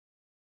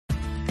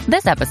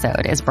This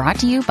episode is brought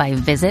to you by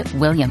Visit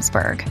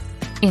Williamsburg.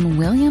 In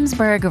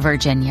Williamsburg,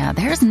 Virginia,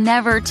 there's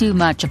never too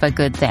much of a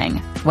good thing.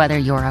 Whether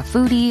you're a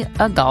foodie,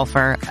 a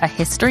golfer, a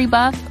history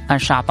buff, a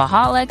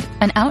shopaholic,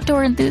 an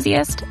outdoor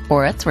enthusiast,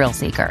 or a thrill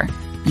seeker,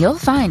 you'll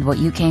find what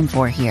you came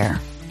for here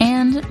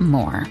and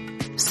more.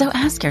 So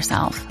ask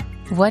yourself,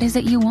 what is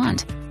it you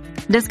want?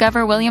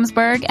 Discover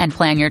Williamsburg and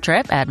plan your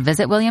trip at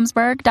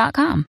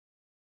visitwilliamsburg.com.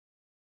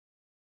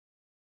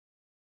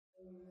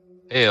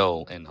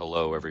 Hail and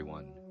hello,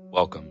 everyone.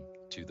 Welcome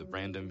to the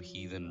Random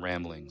Heathen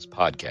Ramblings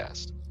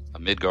podcast, a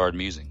Midgard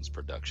Musings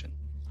production.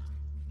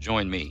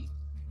 Join me,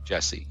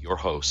 Jesse, your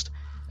host,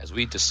 as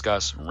we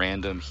discuss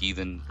random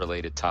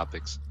heathen-related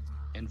topics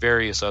and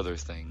various other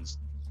things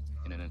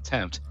in an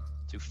attempt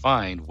to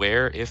find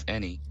where, if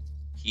any,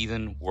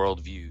 heathen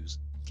worldviews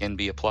can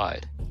be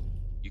applied.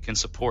 You can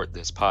support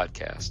this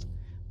podcast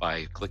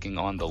by clicking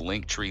on the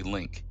Linktree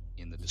link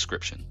in the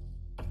description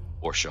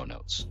or show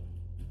notes.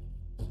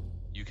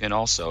 You can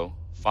also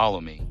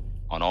follow me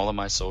on all of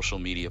my social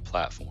media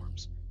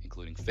platforms,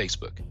 including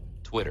Facebook,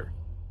 Twitter,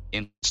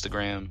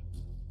 Instagram,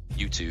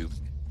 YouTube,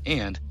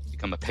 and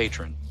become a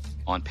patron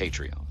on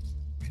Patreon.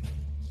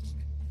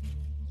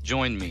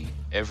 Join me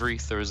every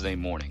Thursday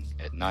morning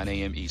at 9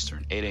 a.m.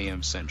 Eastern, 8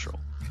 a.m. Central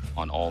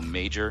on all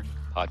major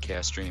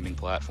podcast streaming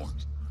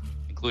platforms,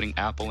 including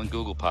Apple and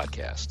Google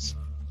Podcasts,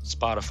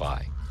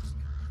 Spotify,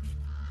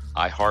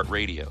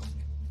 iHeartRadio,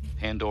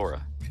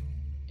 Pandora,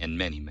 and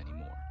many, many more.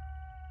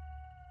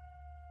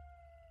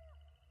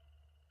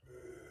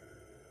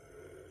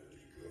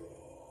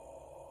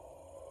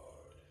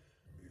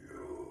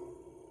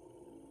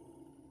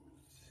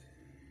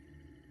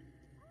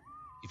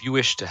 If you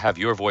wish to have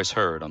your voice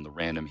heard on the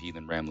Random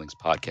Heathen Ramblings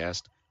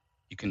podcast,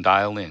 you can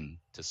dial in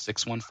to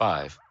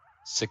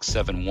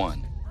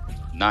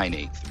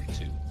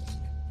 615-671-9832.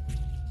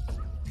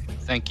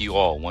 Thank you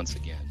all once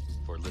again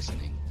for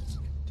listening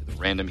to the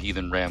Random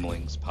Heathen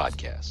Ramblings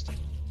podcast.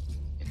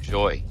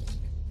 Enjoy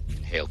and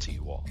hail to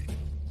you all.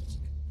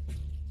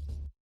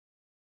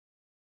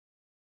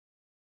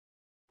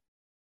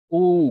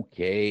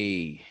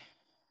 Okay.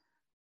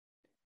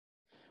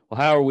 Well,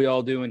 how are we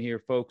all doing here,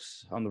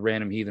 folks, on the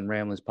Random Heathen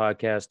Ramblings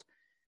podcast?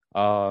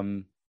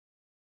 Took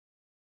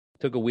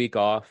a week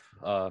off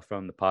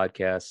from the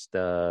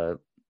podcast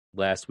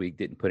last week.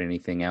 Didn't put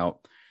anything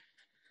out,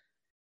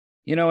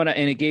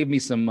 and it gave me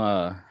some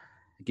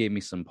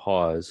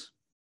pause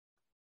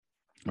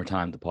or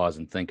time to pause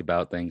and think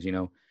about things,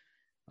 and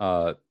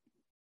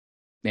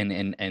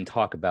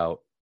talk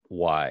about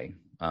why.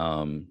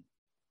 I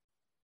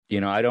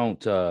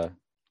don't.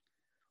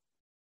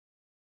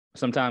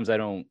 Sometimes I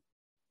don't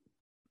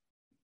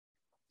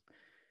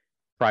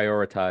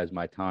prioritize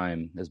my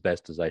time as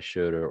best as I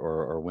should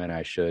or when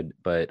I should,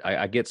 but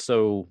I get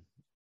so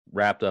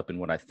wrapped up in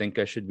what I think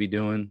I should be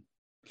doing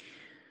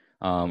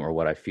or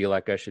what I feel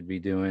like I should be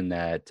doing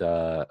that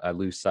I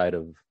lose sight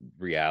of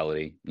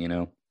reality,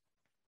 And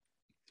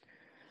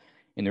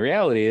the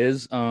reality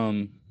is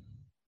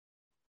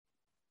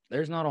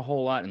there's not a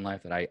whole lot in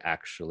life that I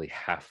actually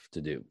have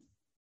to do.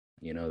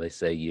 They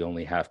say you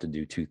only have to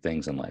do two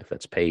things in life.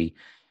 That's pay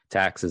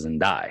taxes and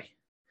die.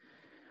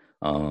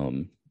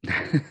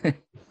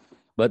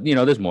 But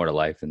there's more to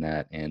life than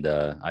that, and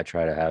I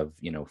try to have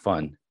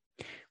fun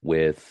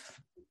with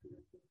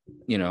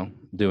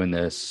doing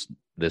this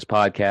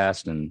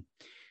podcast and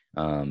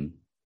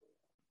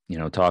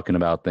talking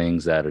about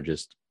things that are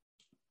just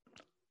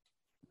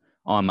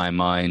on my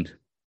mind.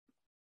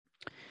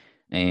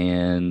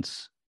 And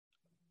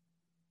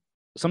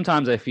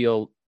sometimes I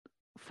feel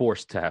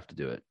forced to have to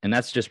do it, and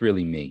that's just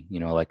really me,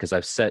 because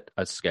I've set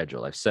a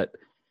schedule, I've set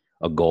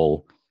a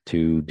goal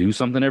to do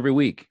something every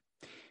week.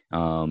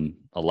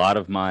 A lot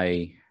of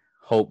my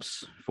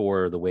hopes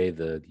for the way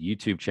the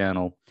YouTube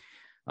channel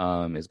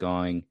is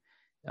going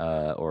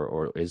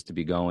or is to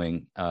be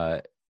going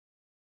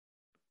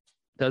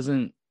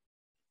it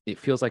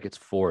feels like it's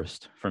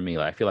forced for me.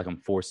 I feel like I'm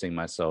forcing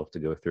myself to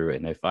go through it.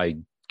 And if I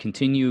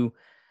continue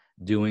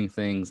doing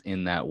things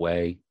in that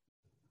way,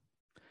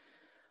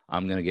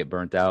 I'm going to get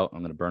burnt out. I'm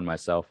going to burn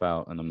myself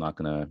out, and I'm not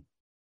going to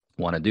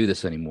want to do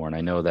this anymore. And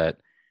I know that,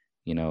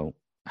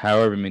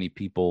 however many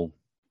people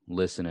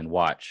listen and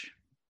watch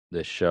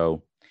this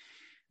show,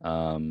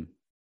 however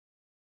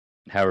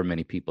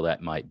many people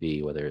that might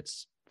be, whether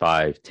it's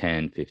 5,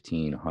 10,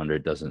 15,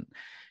 100, doesn't,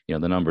 the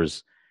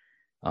numbers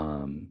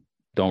don't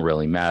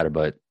really matter.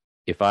 But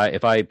if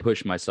I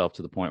push myself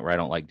to the point where I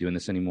don't like doing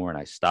this anymore and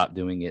I stop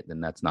doing it,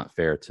 then that's not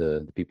fair to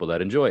the people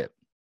that enjoy it.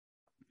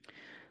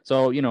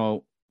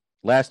 So,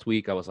 last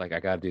week I was like, I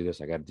got to do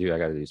this. I got to do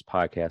these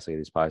podcasts.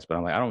 But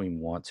I'm like, I don't even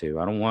want to.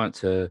 I don't want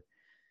to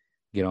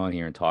get on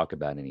here and talk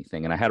about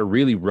anything. And I had a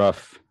really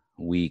rough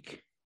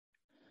week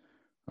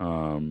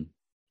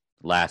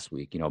last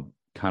week,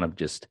 kind of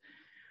just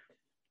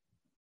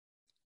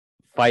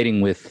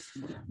fighting with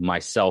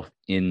myself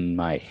in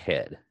my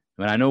head.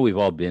 I mean, I know we've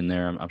all been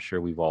there. I'm sure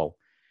we've all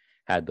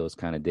had those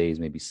kind of days,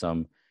 maybe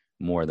some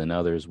more than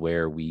others,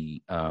 where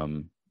we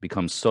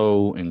become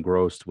so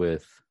engrossed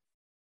with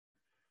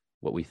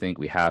what we think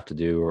we have to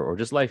do, or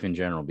just life in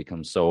general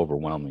becomes so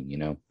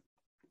overwhelming.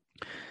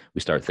 We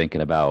start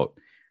thinking about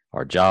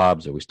our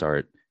jobs, or we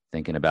start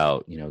thinking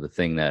about, the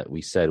thing that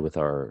we said with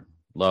our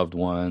loved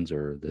ones,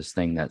 or this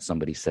thing that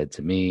somebody said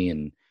to me.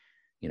 And,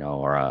 we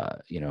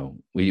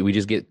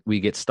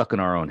get stuck in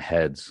our own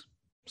heads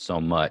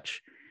so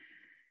much.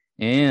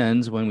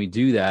 And when we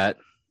do that,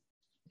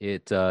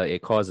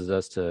 it causes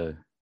us to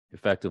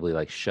effectively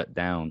like shut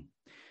down,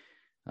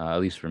 at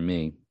least for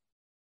me.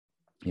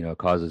 It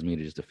causes me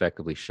to just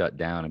effectively shut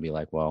down and be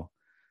like, well,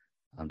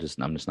 I'm just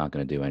not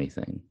going to do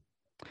anything.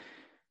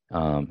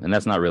 And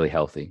that's not really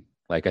healthy.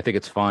 Like, I think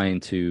it's fine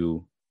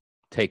to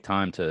take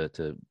time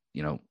to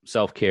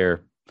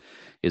self-care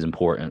is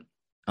important.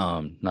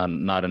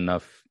 Not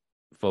enough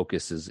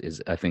focus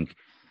is I think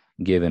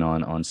given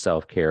on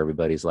self-care.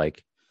 Everybody's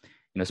like,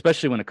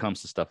 especially when it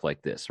comes to stuff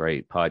like this,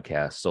 right?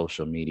 Podcasts,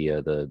 social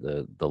media,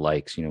 the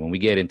likes, when we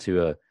get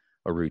into a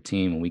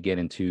routine, when we get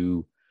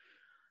into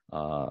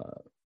a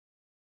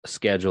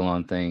schedule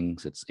on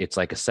things, it's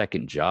like a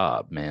second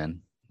job,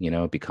 man.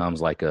 It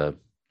becomes like I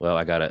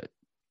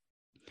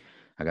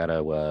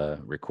gotta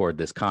record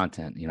this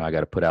content. I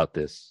gotta put out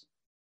this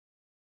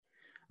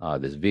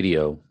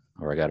video,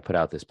 or I gotta put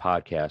out this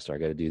podcast, or I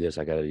gotta do this,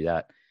 I gotta do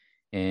that.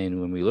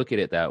 And when we look at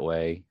it that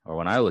way, or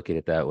when I look at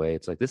it that way,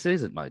 it's like, this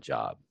isn't my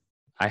job.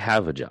 I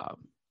have a job.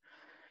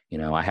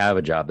 I have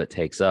a job that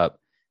takes up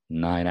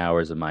 9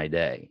 hours of my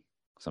day,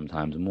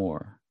 sometimes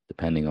more,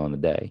 depending on the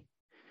day.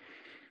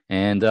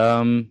 And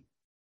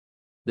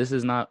this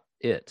is not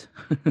it.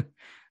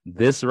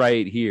 This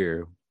right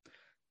here,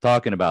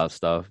 talking about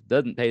stuff,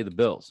 doesn't pay the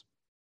bills.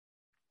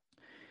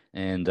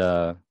 And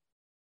so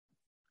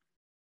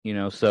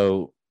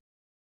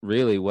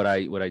really what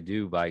I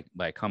do by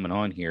coming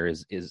on here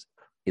is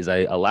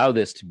I allow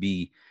this to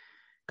be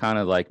kind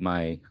of like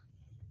my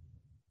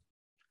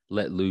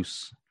let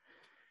loose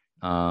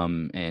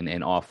and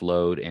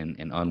offload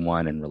and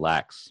unwind and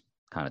relax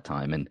kind of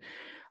time. And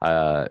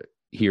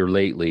here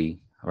lately,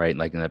 right,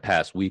 like in the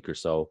past week or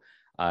so,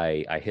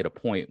 I hit a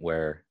point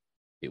where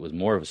it was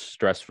more of a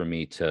stress for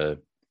me to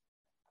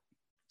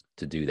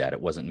do that. It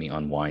wasn't me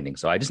unwinding.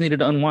 So I just needed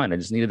to unwind. I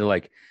just needed to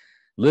like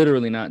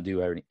literally not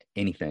do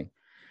anything.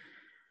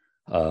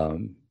 So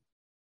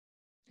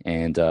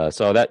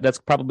that's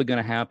probably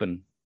going to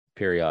happen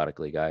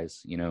periodically,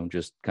 guys.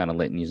 Just kind of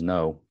letting you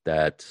know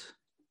that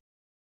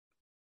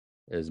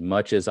as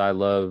much as I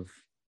love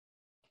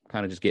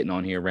kind of just getting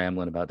on here,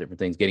 rambling about different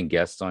things, getting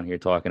guests on here,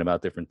 talking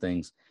about different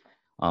things,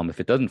 if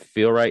it doesn't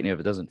feel right and if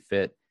it doesn't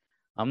fit,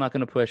 I'm not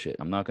going to push it.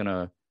 I'm not going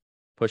to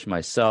push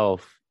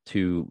myself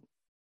to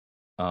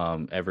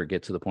ever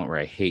get to the point where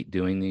I hate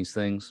doing these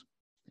things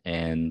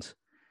and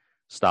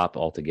stop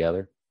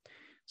altogether.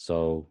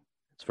 So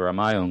it's for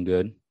my own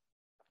good,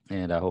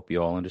 and I hope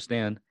you all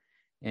understand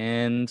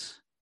and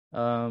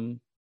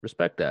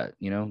respect that.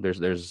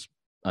 There's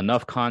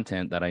enough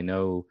content that I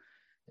know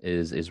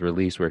is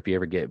released where if you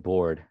ever get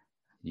bored,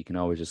 you can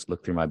always just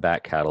look through my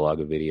back catalog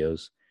of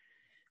videos.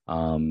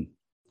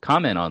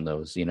 Comment on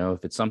those,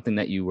 if it's something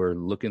that you were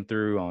looking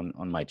through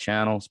on my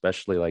channel,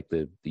 especially like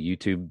the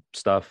YouTube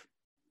stuff,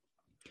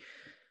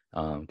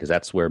 because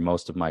that's where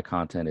most of my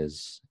content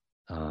is.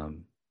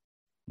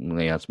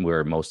 That's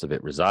where most of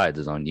it resides,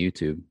 is on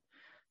YouTube.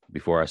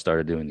 Before I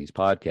started doing these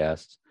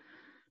podcasts,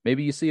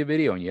 maybe you see a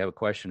video and you have a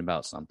question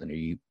about something, or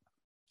you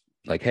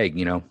like, hey,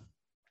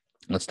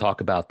 let's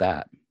talk about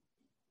that,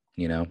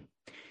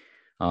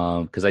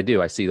 because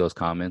I see those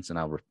comments and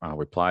I'll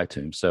reply to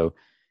them. So,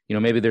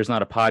 maybe there's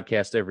not a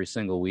podcast every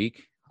single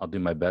week. I'll do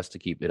my best to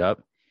keep it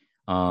up.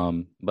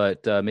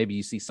 But maybe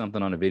you see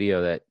something on a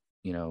video that,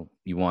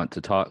 you want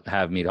to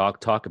have me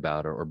talk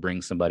about, or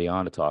bring somebody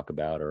on to talk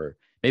about, or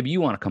maybe you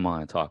want to come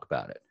on and talk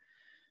about it.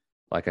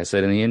 Like I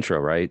said in the intro,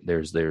 right?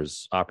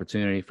 There's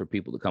opportunity for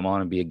people to come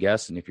on and be a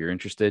guest. And if you're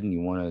interested and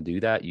you want to do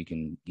that, you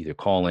can either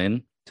call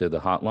in to the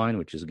hotline,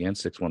 which is again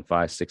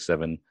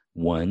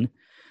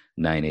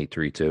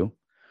 615-671-9832.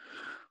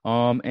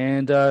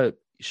 And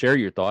share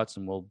your thoughts,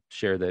 and we'll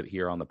share that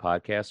here on the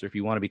podcast. Or if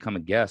you want to become a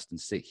guest and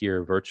sit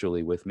here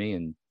virtually with me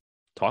and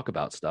talk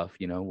about stuff,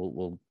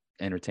 we'll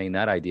entertain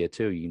that idea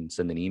too. You can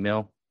send an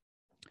email,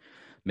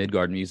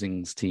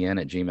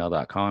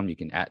 midgardmusingstn@gmail.com. You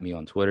can @ me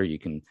on Twitter. You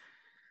can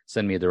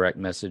send me a direct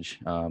message.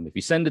 If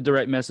you send a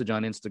direct message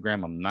on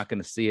Instagram, I'm not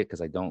going to see it because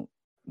I don't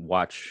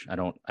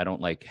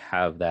like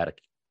have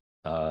that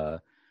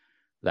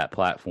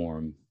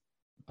platform.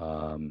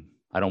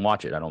 I don't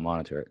watch it. I don't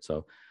monitor it.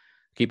 So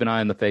keep an eye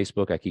on the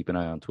Facebook. I keep an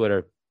eye on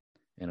Twitter,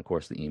 and of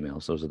course the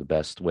emails. Those are the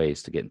best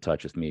ways to get in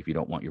touch with me if you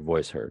don't want your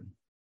voice heard.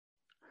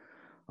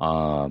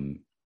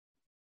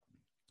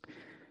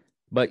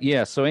 But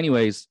yeah. So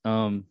anyways, it's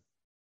a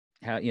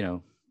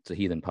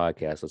heathen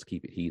podcast. Let's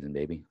keep it heathen,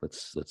 baby.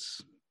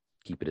 Let's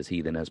keep it as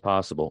heathen as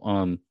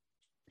possible.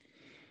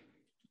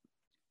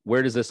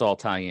 Where does this all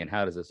tie in?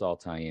 How does this all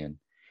tie in?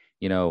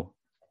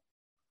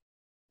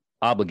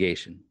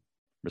 Obligation,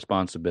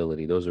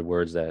 responsibility. Those are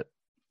words that,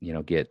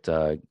 get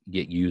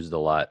used a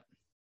lot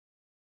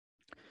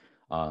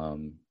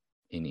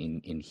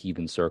in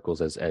heathen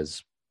circles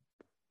as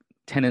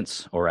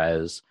tenets or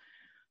as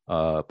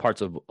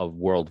parts of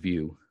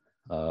worldview,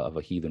 of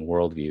a heathen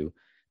worldview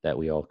that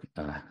we all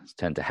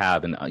tend to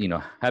have. And,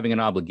 having an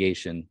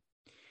obligation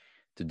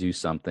to do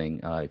something,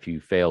 if you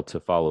fail to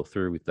follow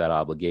through with that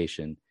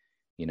obligation,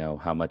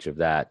 how much of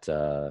that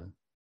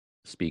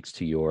speaks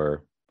to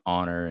your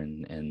honor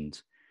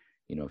and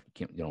if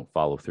you don't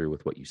follow through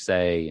with what you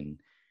say and,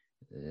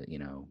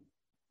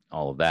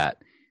 all of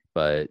that.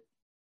 But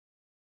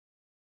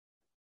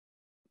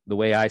the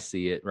way I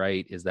see it,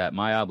 right, is that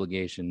my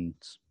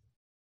obligations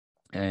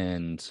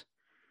and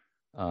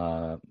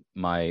my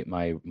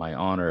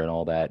honor and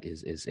all that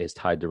is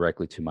tied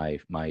directly to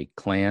my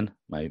clan,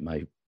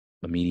 my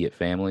immediate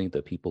family,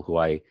 the people who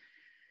I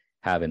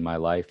have in my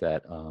life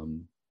that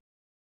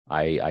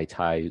I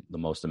tie the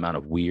most amount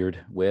of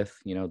weird with,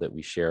 that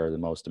we share the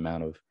most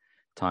amount of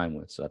time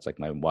with. So that's like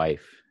my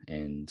wife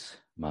and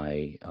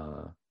my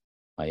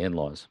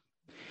in-laws.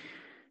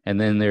 And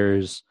then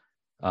there's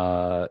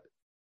the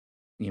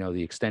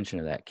extension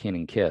of that, kin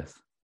and kith,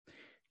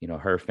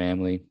 her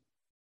family,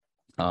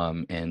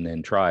 and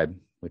then tribe,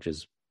 which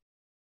is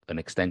an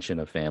extension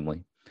of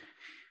family.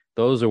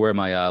 Those are where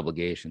my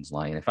obligations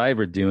lie. And if I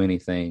ever do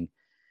anything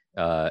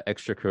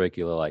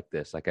extracurricular like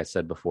this, like I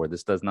said before,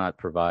 this does not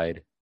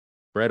provide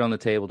bread on the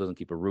table, doesn't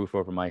keep a roof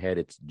over my head.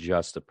 It's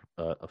just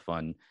a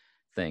fun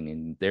thing.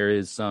 And there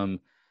is some,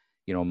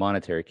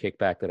 monetary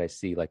kickback that I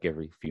see like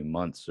every few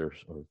months or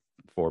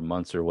 4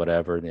 months or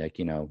whatever, like,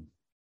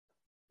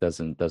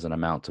 doesn't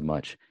amount to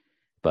much.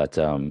 But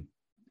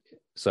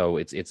so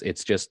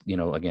it's just,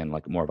 again,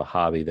 like more of a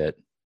hobby that,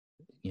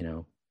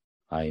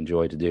 I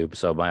enjoy to do.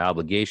 So my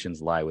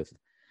obligations lie with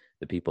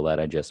the people that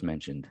I just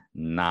mentioned,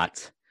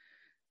 not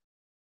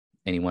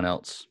anyone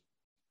else.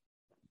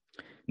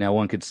 Now,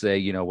 one could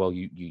say, well,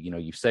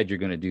 you said you're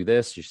going to do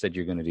this. You said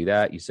you're going to do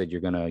that. You said you're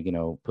going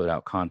to, put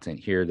out content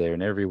here, there,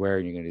 and everywhere,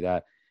 and you're going to do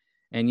that.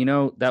 And,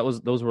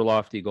 those were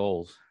lofty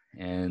goals.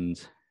 And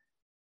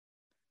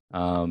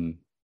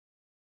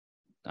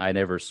I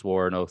never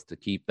swore an oath to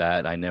keep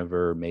that. I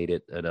never made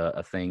it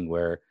a thing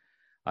where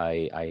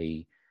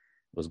I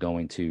was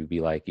going to be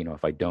like,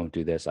 if I don't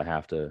do this, I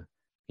have to,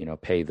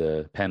 pay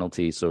the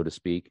penalty, so to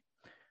speak.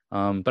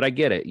 But I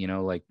get it,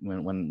 like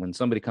when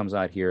somebody comes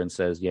out here and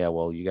says, yeah,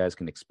 well, you guys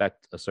can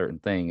expect a certain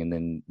thing, and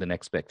then the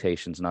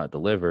expectation's not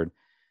delivered.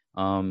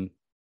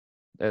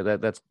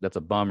 That's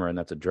a bummer, and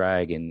that's a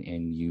drag,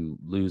 and you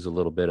lose a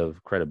little bit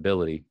of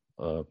credibility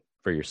for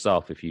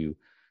yourself if you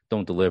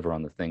don't deliver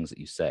on the things that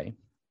you say.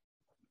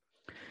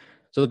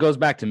 So it goes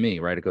back to me,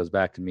 right? It goes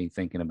back to me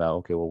thinking about,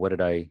 okay, well, what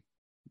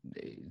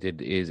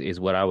is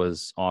what I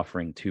was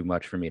offering too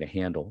much for me to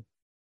handle?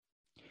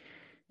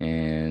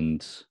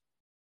 And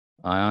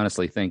I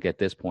honestly think at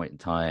this point in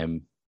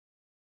time,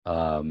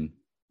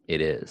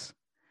 it is,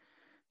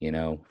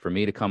 for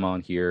me to come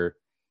on here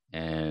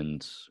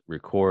and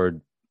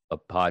record a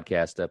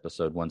podcast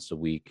episode once a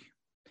week,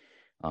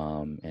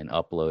 and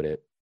upload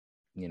it,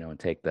 and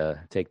take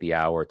the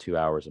hour, 2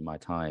 hours of my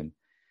time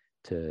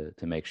to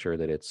make sure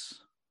that it's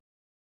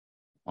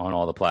on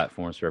all the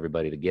platforms for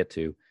everybody to get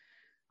to.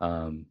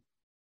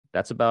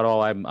 That's about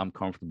all I'm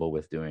comfortable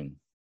with doing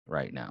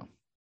right now.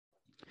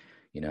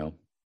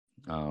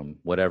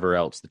 Whatever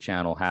else the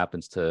channel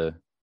happens to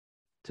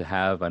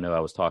have. I know I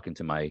was talking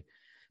to my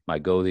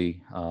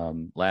Gothi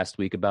last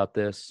week about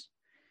this,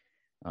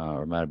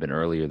 or it might have been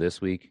earlier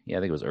this week. Yeah, I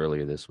think it was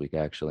earlier this week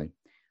actually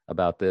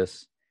about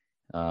this.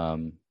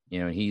 And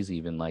he's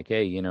even like,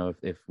 hey,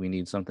 if we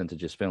need something to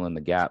just fill in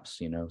the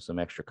gaps, some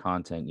extra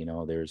content,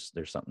 there's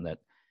something that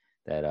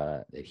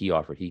he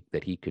offered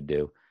that he could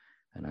do.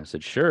 And I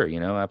said, sure,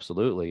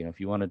 absolutely.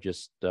 If you want to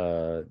just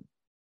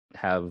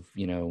have,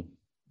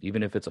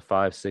 even if it's a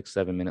 5, 6,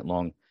 7 minute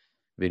long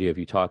video of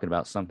you talking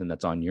about something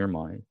that's on your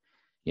mind,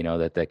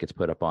 that gets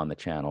put up on the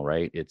channel,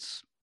 right?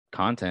 It's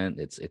content.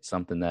 It's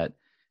something that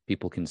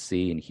people can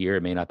see and hear.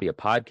 It may not be a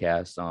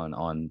podcast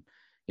on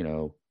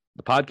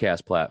the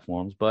podcast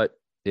platforms, but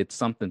it's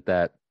something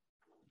that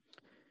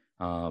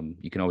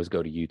you can always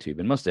go to YouTube.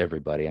 And most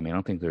everybody, I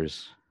don't think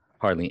there's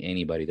hardly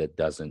anybody that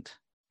doesn't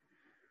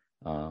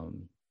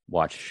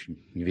watch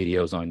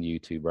videos on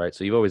YouTube, right?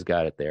 So you've always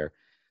got it there.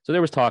 So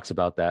there was talks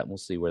about that, and we'll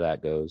see where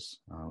that goes,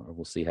 or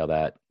we'll see how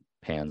that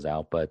pans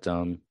out. But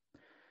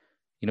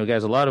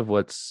guys, a lot of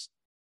what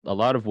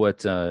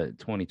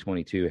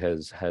 2022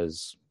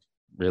 has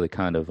really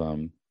kind of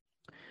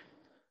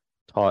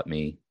taught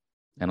me,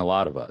 and a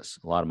lot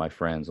of my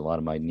friends, a lot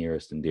of my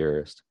nearest and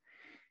dearest,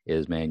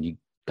 is, man, you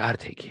got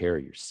to take care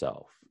of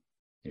yourself.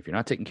 If you're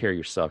not taking care of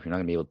yourself, you're not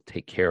going to be able to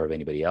take care of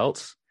anybody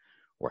else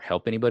or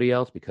help anybody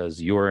else,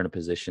 because you're in a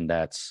position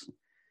that's,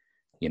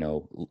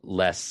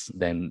 less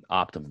than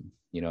optimum.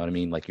 You know what I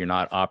mean? Like, you're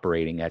not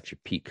operating at your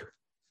peak.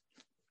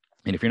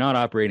 And if you're not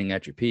operating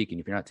at your peak, and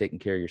if you're not taking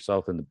care of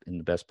yourself in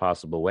the best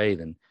possible way,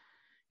 then,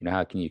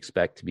 how can you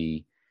expect to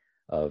be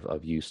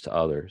of use to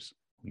others?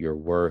 Your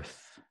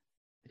worth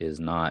is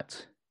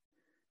not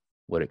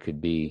what it could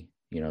be.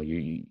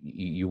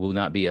 You will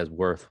not be as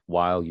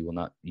worthwhile. You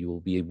will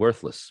be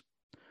worthless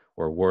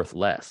or worth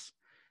less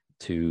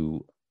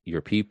to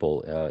your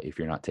people if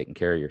you're not taking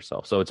care of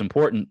yourself. So it's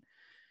important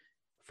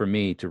for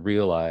me to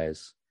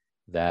realize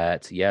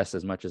that, yes,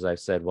 as much as I've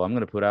said, well, I'm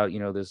going to put out,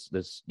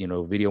 this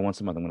video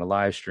once a month, I'm going to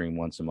live stream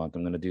once a month,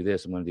 I'm going to do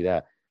this, I'm going to do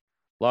that.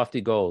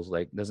 Lofty goals,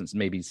 like, doesn't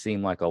maybe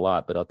seem like a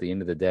lot, but at the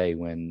end of the day,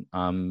 when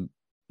I'm,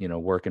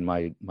 working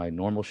my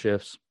normal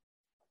shifts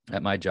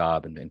at my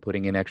job and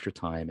putting in extra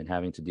time and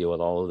having to deal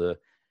with all of the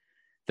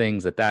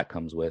things that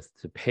comes with,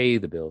 to pay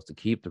the bills, to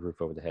keep the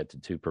roof over the head,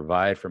 to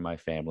provide for my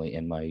family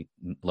and my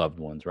loved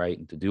ones, right?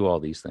 And to do all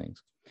these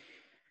things.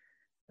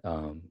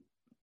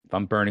 If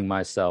I'm burning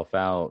myself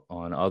out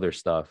on other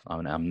stuff,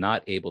 I'm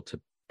not able to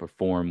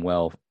perform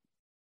well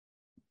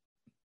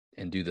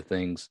and do the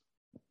things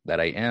that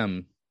I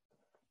am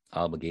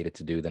obligated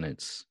to do, then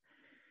it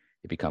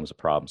becomes a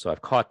problem. So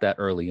I've caught that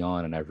early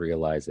on, and I've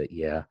realized that,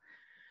 yeah,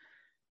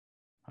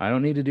 I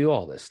don't need to do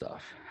all this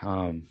stuff.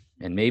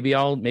 And maybe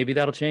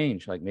that'll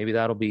change. Like, maybe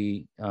that'll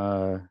be,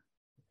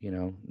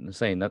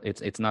 saying that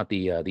it's not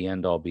the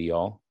end all be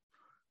all,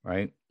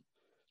 right?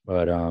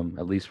 But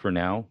at least for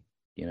now,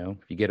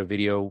 if you get a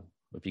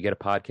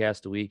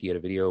podcast a week, you get a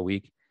video a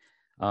week,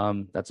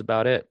 that's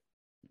about it.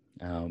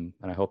 And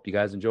I hope you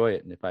guys enjoy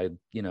it. And if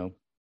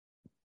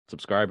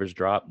subscribers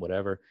drop,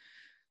 whatever,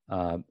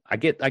 I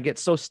get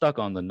so stuck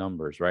on the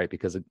numbers, right?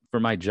 Because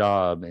for my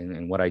job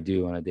and what I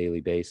do on a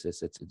daily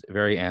basis, it's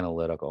very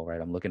analytical,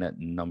 right? I'm looking at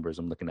numbers,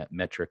 I'm looking at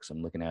metrics,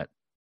 I'm looking at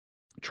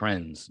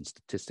trends and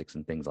statistics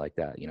and things like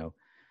that,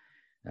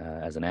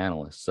 as an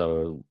analyst.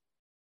 So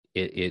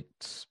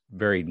it's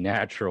very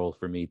natural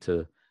for me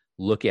to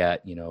look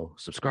at,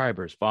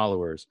 subscribers,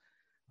 followers,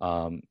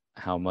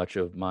 how much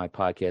of my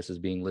podcast is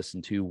being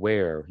listened to,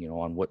 where,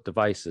 on what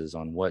devices,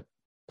 on what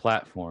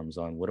platforms,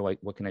 on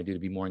what can I do to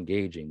be more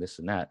engaging, this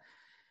and that.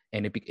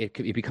 And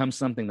it becomes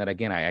something that,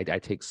 again, I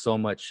take so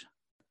much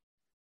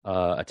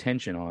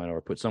attention on,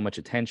 or put so much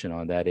attention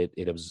on, that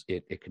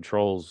it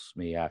controls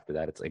me after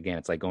that. It's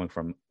like going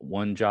from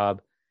one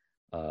job,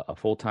 a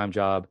full-time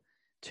job,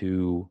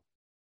 to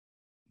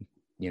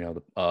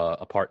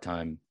a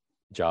part-time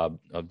job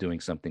of doing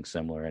something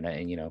similar,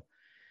 and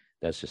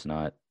that's just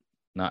not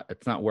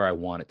it's not where I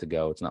want it to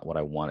go. It's not what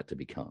I want it to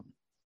become.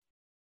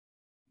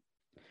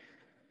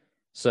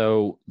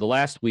 So the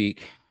last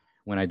week,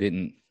 when I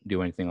didn't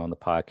do anything on the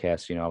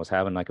podcast, I was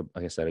having, like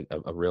I said,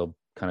 a real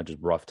kind of just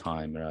rough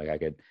time. I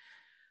could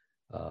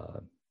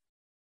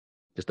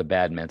just a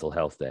bad mental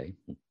health day,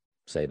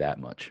 say that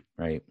much,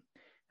 right?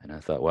 And I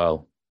thought,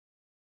 well,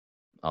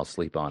 I'll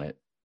sleep on it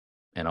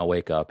and I'll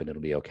wake up and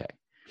it'll be okay.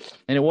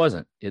 And it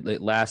wasn't.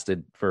 It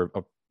lasted for,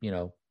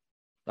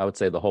 I would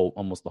say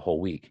almost the whole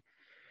week.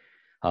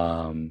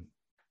 And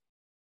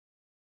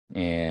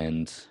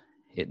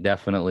it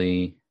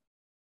definitely,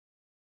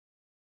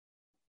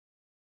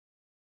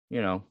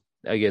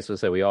 I guess we'll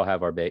say we all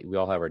have our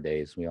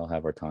days. We all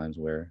have our times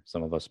where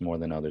some of us more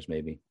than others,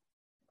 maybe.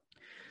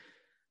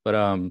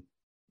 But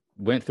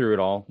went through it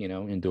all,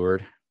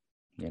 endured,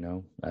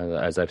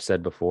 as I've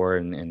said before,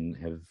 and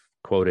have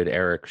quoted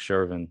Eric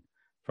Shervin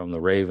from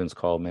the Ravens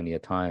call many a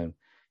time.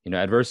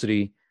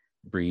 Adversity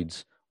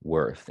breeds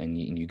worth, and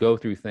you go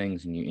through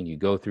things, and you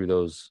go through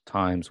those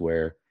times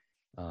where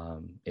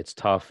it's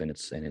tough and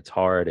it's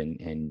hard,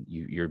 and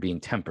you're being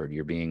tempered,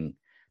 you're being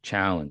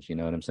challenged. You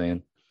know what I'm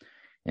saying?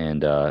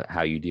 And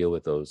how you deal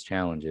with those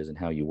challenges and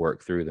how you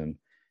work through them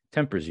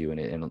tempers you,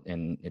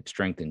 and it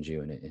strengthens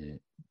you, and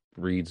it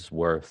breeds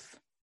worth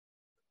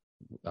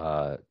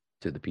to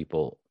the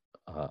people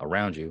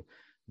around you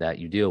that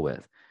you deal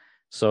with.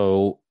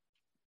 So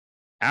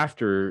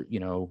after,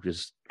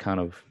 just kind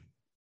of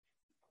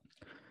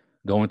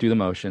going through the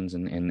motions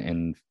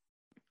and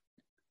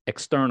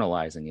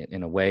externalizing it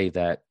in a way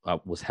that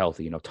was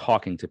healthy,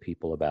 talking to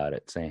people about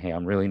it, saying, hey,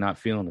 I'm really not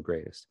feeling the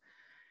greatest.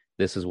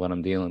 This is what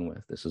I'm dealing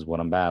with. This is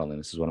what I'm battling.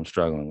 This is what I'm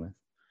struggling with.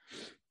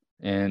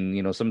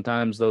 And,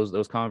 sometimes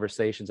those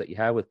conversations that you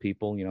have with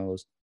people,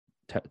 those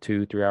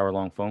 2-3 hour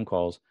long phone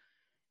calls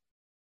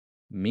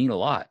mean a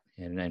lot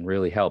and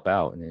really help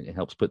out. And it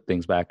helps put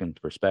things back into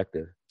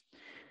perspective.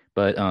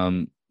 But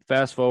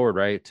fast forward,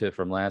 right,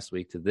 from last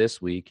week to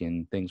this week,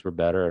 and things were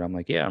better. And I'm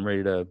like, yeah, I'm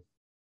ready to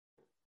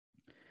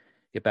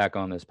get back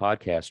on this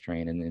podcast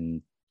train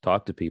and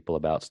talk to people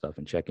about stuff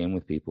and check in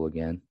with people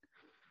again.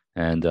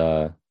 And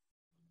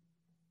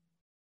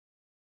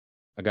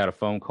I got a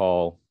phone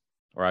call,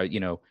 or I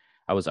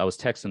was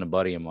texting a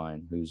buddy of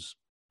mine who's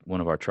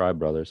one of our tribe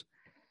brothers,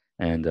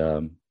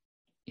 and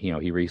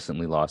he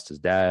recently lost his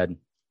dad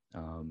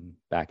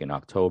back in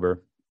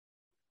October,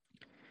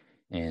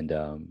 and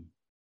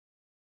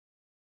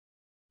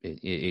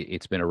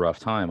it's been a rough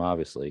time,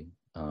 obviously,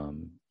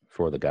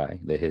 for the guy.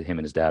 Him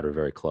and his dad were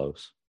very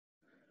close,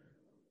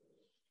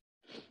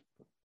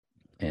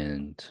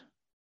 and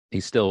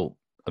he's still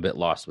a bit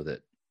lost with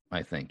it,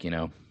 I think.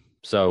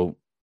 So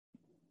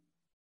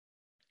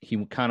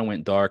he kind of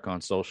went dark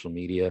on social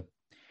media,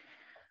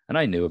 and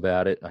I knew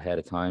about it ahead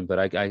of time, but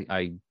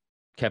I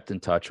kept in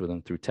touch with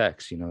him through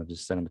text,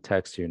 just sent him a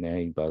text here and there,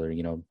 hey, brother,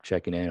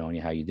 checking in on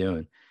you, how you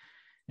doing?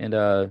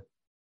 And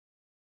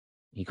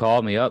he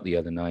called me up the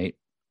other night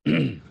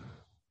and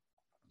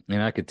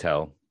And I could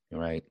tell,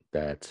 right,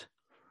 that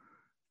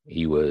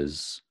he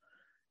was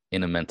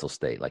in a mental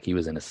state, like he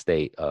was in a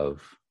state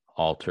of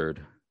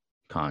altered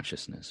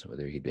consciousness,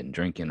 whether he'd been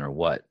drinking or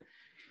what.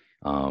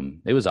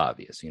 It was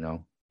obvious,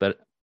 but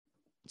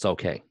it's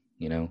okay.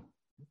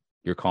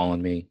 You're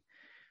calling me,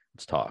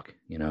 let's talk,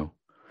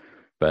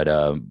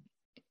 but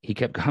he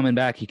kept coming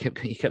back. He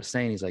kept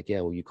saying, he's like, yeah,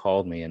 well, you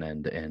called me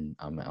and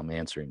I'm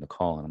answering the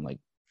call. And I'm like,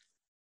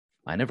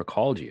 I never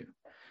called you.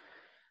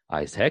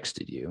 I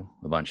texted you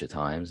a bunch of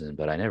times,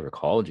 but I never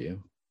called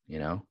you,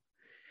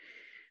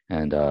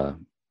 and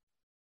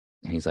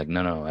he's like,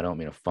 no, I don't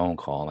mean a phone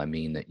call. I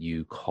mean that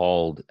you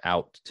called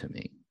out to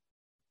me.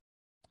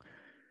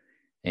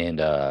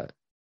 And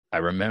I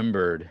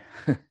remembered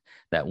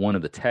that one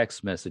of the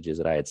text messages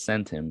that I had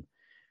sent him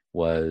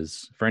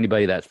was, for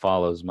anybody that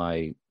follows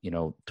my,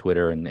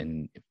 Twitter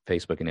and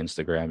Facebook and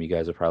Instagram, you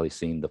guys have probably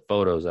seen the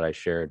photos that I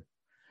shared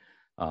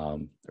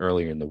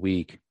earlier in the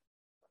week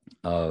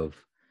of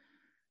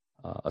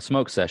a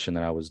smoke session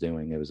that I was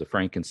doing. It was a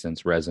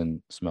frankincense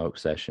resin smoke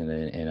session,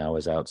 and I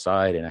was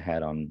outside, and I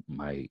had on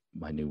my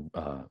new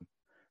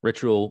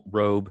ritual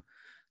robe.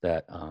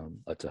 That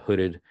it's a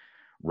hooded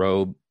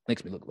robe,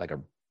 makes me look like a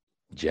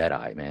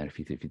Jedi, man. If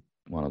you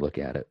want to look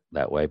at it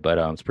that way, but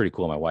it's pretty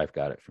cool. My wife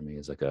got it for me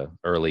as like a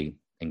early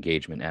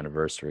engagement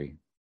anniversary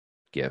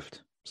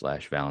gift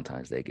 /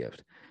 Valentine's Day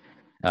gift.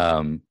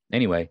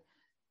 Anyway,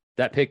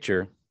 that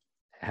picture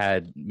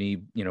had me,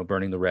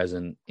 burning the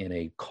resin in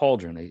a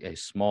cauldron, a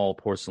small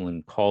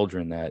porcelain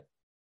cauldron that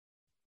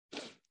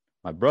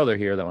my brother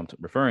here that I'm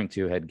referring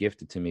to had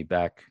gifted to me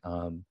back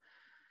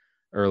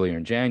earlier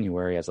in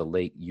January as a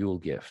late Yule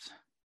gift.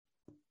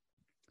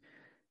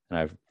 And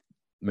I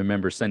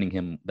remember sending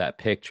him that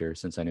picture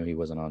since I knew he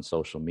wasn't on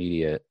social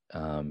media.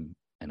 And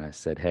I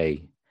said,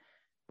 hey,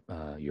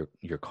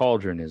 your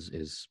cauldron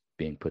is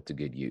being put to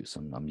good use.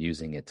 I'm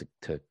using it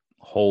to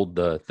hold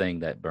the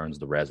thing that burns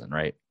the resin,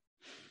 right?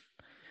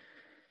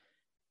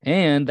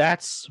 And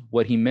that's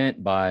what he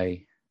meant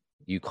by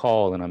you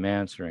call and I'm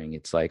answering.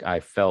 It's like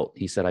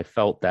he said, I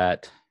felt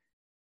that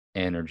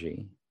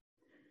energy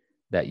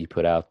that you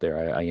put out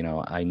there.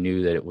 I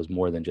knew that it was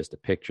more than just a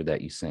picture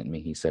that you sent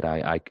me. He said,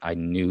 I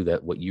knew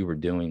that what you were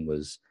doing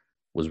was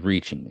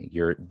reaching me.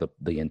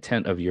 The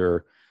intent of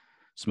your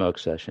smoke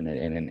session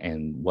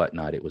and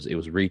whatnot, it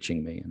was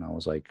reaching me. And I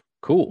was like,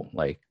 cool.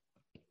 Like,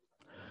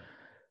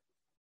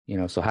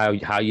 so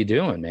how you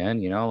doing,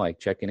 man? Like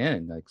checking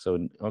in. Like,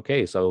 so,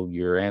 okay, so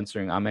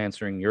I'm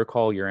answering your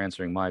call, you're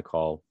answering my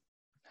call.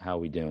 How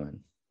we doing?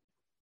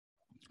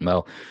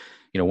 Well,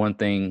 one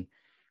thing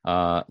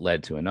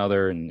led to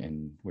another,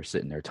 and we're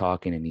sitting there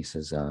talking, and he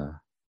says,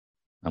 I'm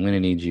going to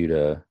need you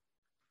to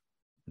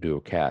do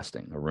a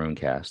rune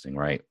casting,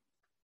 right?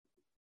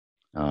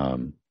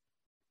 For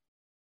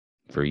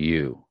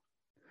you.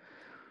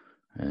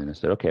 And I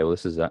said, okay, well,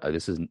 this is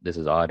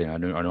odd. And I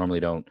normally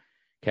don't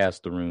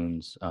cast the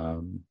runes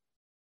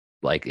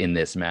like in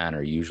this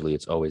manner. Usually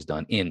it's always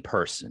done in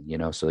person,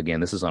 so again,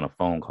 this is on a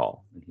phone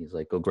call. And he's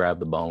like, go grab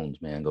the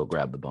bones, man, go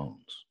grab the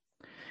bones.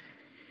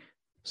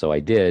 So I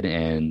did,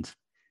 and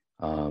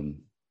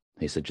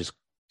he said, just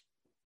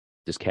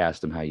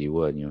cast them how you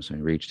would, so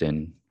he reached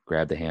in,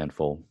 grabbed a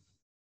handful,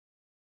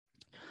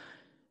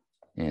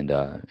 and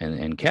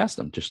cast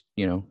them, just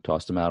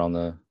tossed them out on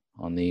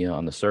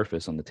the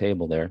surface on the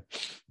table there.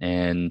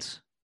 And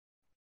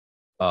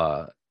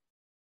 2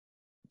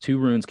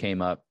 runes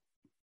came up,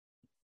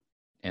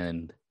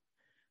 and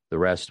the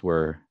rest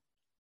were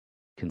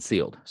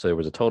concealed. So there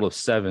was a total of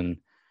 7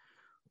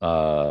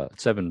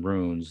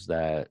 runes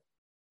that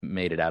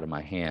made it out of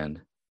my hand.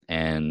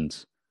 And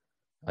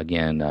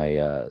again,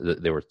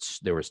 there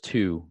was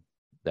 2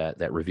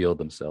 that revealed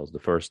themselves. The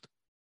first,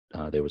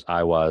 there was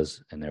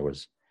Iwaz, and there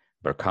was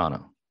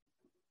Berkana.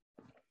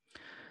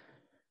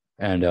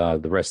 And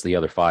the rest of the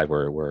other 5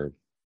 were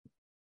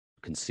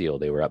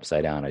concealed. They were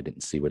upside down. I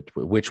didn't see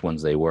which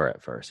ones they were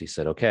at first. He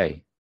said,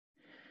 okay.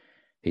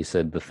 He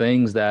said, the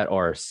things that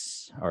are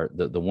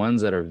the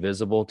ones that are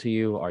visible to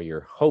you are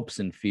your hopes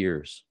and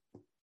fears.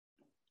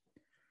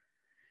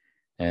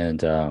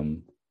 And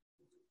then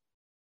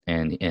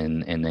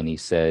he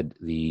said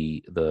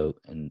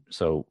and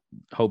so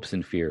hopes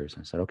and fears.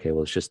 I said, okay,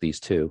 well, it's just these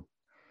 2.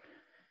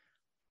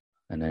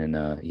 And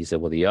then he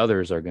said, well, the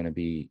others are going to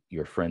be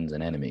your friends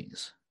and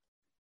enemies.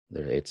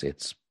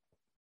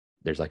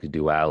 There's like a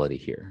duality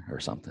here or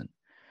something,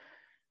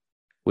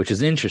 which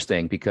is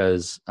interesting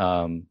because,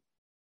 again,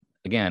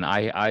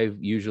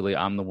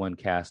 I'm the one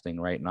casting,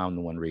 right? And I'm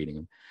the one reading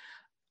them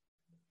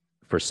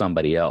for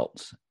somebody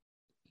else.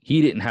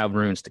 He didn't have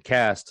runes to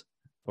cast,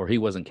 or he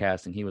wasn't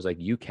casting. He was like,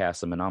 you cast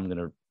them and I'm going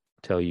to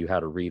tell you how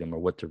to read them or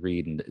what to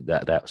read, and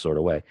that sort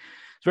of way.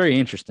 It's very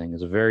interesting.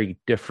 It's a very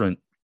different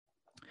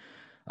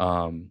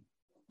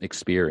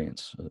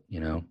experience,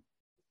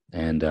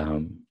 and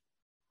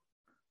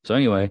so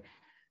anyway,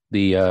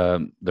 the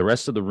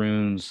rest of the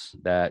runes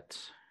that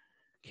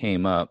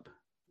came up,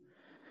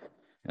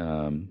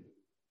 I'm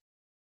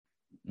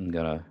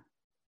gonna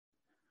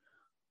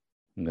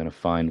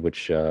find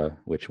which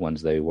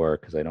ones they were,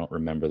 because I don't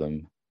remember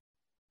them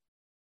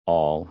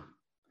all.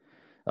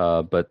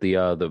 But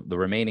the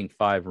remaining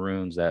 5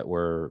 runes that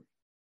were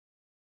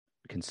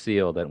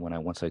concealed, that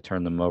once I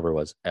turned them over,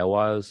 was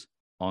Ewaz,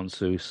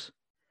 Onsus,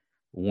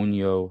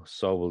 Wunyo,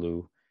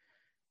 Sowolu,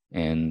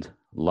 and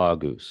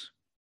Lagus.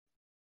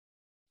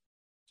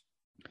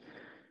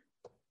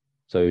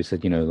 So he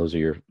said, those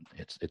are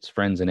it's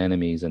friends and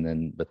enemies, and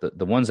then but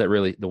the ones that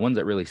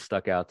really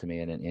stuck out to me,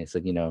 and he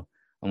said, I'm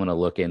going to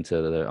look into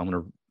I'm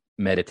going to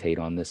meditate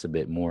on this a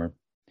bit more.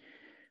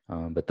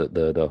 But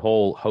the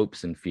whole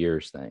hopes and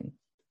fears thing,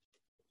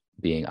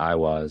 being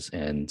Aiwaz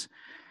and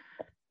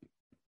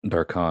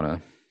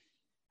Berkana.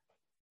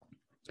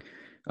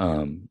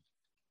 The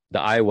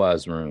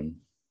Aiwaz rune,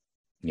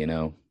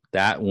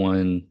 that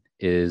one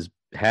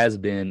has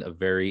been a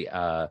very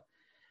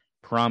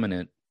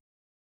prominent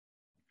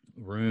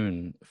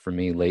rune for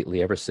me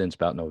lately, ever since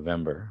about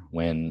November,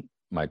 when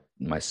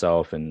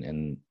myself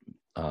and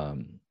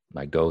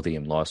my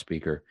Gothium law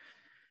speaker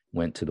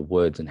went to the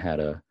woods and had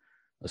a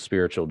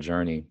spiritual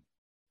journey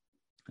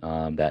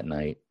that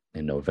night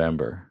in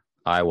November.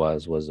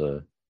 Aiwaz was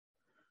a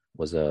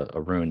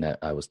rune that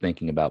I was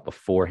thinking about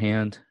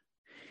beforehand.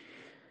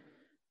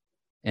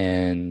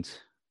 And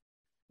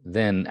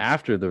then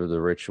after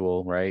the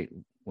ritual, right,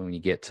 when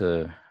you get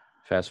to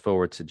fast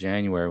forward to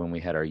January, when we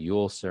had our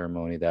Yule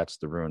ceremony, that's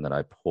the rune that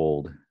I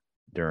pulled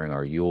during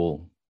our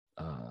Yule,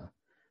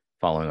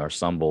 following our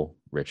Sumbul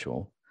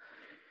ritual.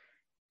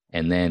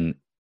 And then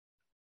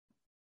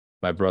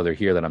my brother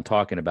here that I'm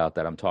talking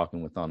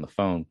with on the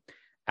phone,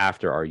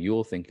 after our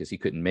Yule thing, because he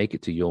couldn't make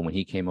it to Yule, when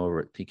he came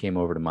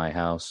over to my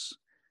house,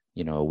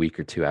 a week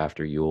or two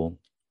after Yule,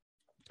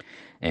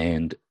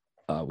 and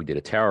we did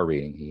a tarot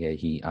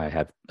reading. I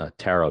have a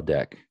tarot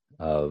deck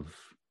of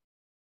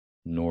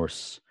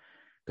Norse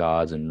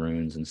gods and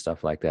runes and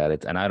stuff like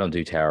that. And I don't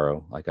do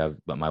tarot,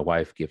 but my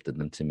wife gifted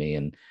them to me,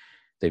 and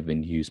they've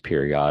been used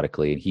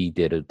periodically. And he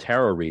did a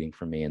tarot reading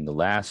for me, and the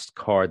last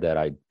card that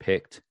I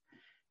picked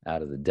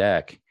out of the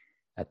deck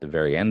at the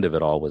very end of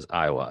it all was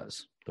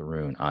Aiwaz, the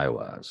rune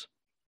Aiwaz.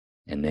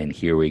 And then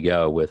here we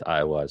go with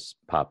Aiwaz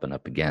popping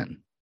up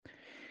again.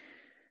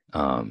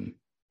 And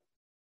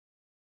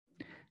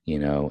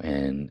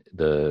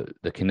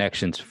the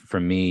connections for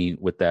me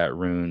with that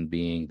rune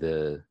being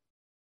the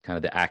kind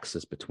of the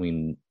axis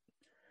between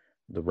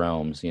the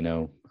realms,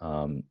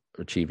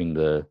 achieving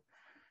the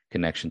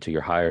connection to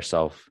your higher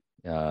self,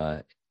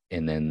 and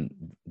then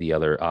the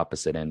other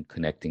opposite end,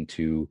 connecting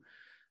to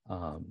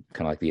kind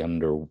of like the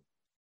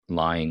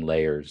underlying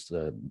layers,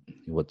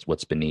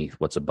 what's beneath,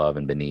 what's above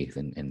and beneath,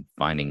 and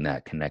finding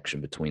that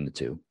connection between the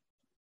two.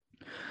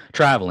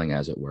 Traveling,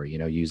 as it were,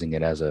 using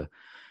it as a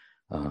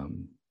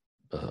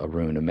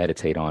rune to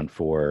meditate on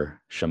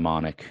for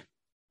shamanic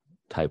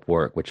type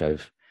work, which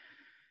I've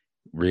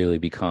really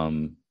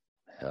become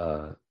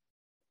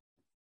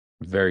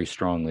very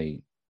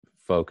strongly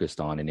focused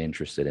on and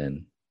interested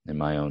in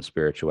my own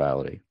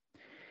spirituality.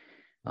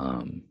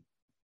 And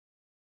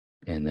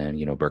then,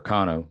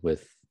 Berkana,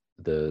 with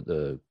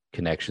the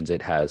connections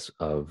it has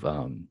of,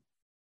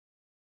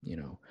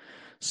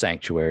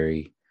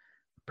 sanctuary,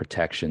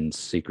 protection,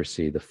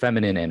 secrecy, the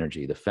feminine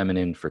energy, the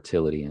feminine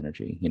fertility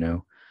energy,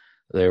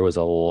 there was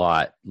a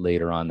lot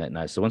later on that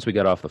night. So once I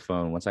got off the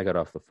phone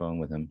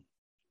with him,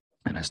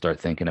 and I start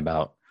thinking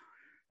about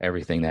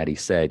everything that he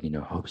said,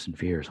 hopes and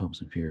fears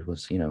was,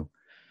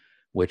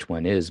 which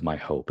one is my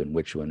hope and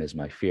which one is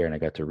my fear? And I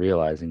got to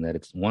realizing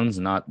that one's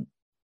not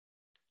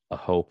a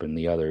hope and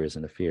the other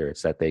isn't a fear.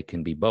 It's that they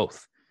can be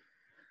both,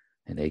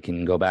 and they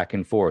can go back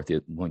and forth.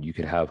 You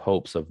could have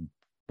hopes of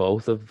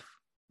both of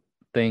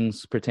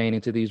things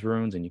pertaining to these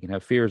runes, and you can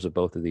have fears of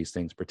both of these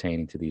things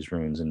pertaining to these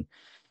runes. And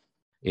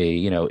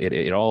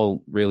it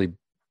all really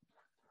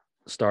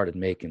started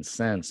making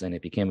sense, and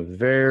it became a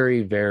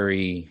very,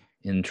 very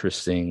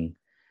interesting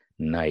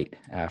night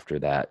after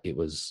that. It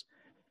was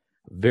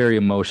very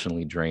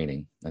emotionally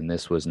draining, and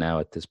this was now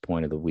at this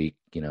point of the week,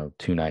 2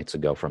 nights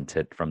ago from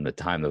the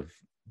time of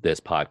this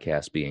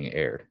podcast being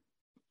aired.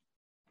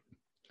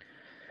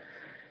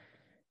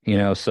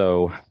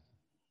 So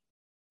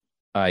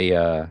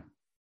I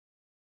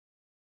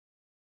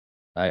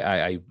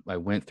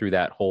went through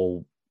that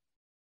whole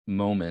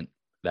moment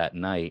that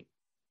night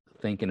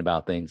thinking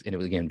about things, and it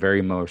was, again, very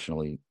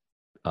emotionally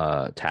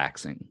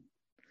taxing,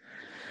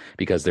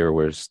 because there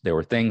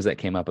were things that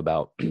came up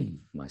about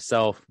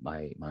myself,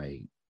 my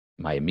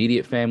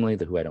immediate family,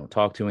 who I don't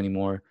talk to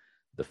anymore,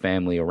 the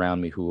family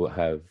around me who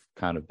have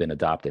kind of been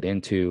adopted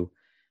into,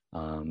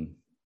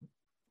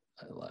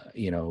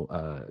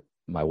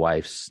 my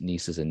wife's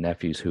nieces and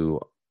nephews, who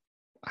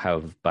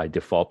have by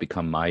default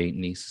become my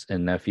niece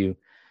and nephew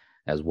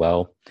as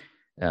well.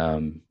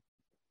 And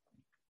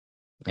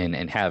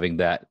having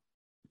that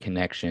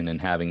connection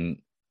and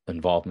having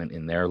involvement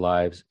in their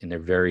lives, in their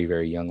very,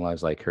 very young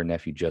lives. Like, her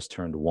nephew just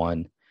turned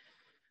 1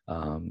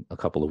 a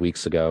couple of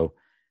weeks ago,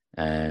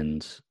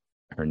 and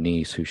her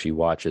niece, who she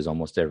watches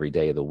almost every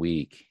day of the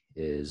week,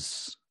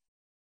 is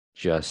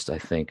just, I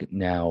think,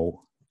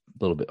 now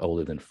a little bit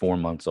older than 4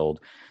 months old.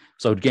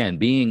 So again,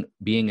 being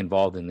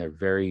involved in their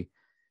very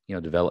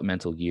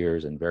developmental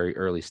years and very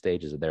early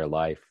stages of their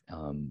life.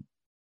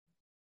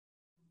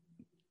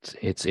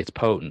 It's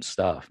potent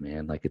stuff,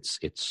 man. Like it's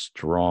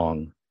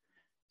strong,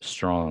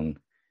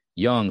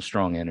 young,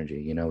 strong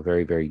energy,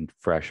 very, very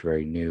fresh,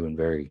 very new, and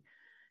very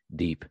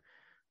deep.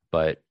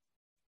 But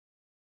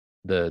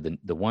the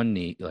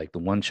one like the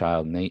one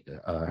child, Nate,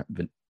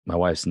 my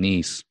wife's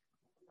niece,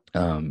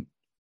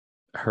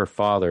 her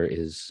father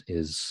is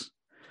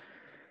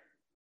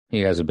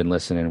you guys have been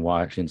listening and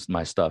watching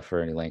my stuff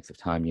for any length of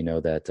time,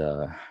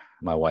 that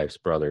my wife's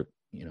brother,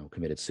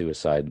 committed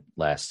suicide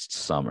last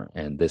summer,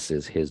 and this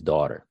is his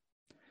daughter.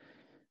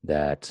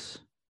 That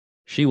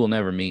she will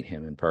never meet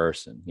him in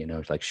person,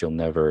 it's like she'll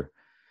never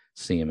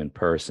see him in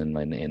person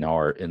in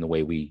the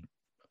way we,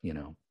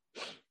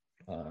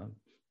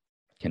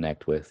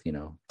 connect with,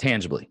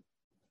 tangibly.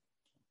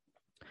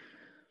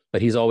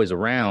 But he's always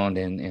around,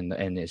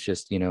 and it's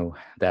just,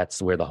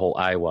 that's where the whole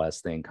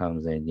Aiwass thing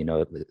comes in,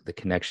 the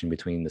connection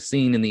between the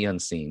seen and the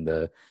unseen,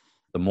 the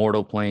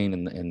mortal plane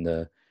and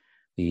the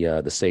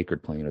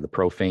sacred plane, or the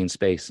profane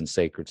space and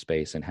sacred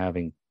space, and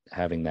having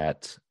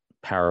that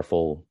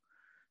powerful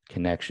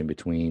connection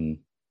between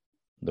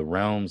the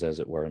realms, as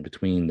it were, and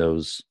between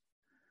those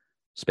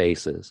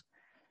spaces.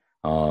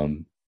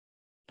 Hoping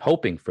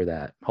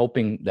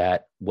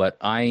that what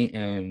I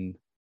am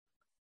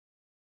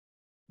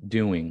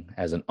doing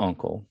as an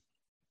uncle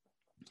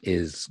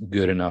is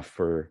good enough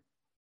for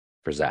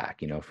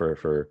Zach,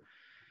 for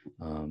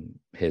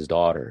his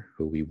daughter,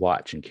 who we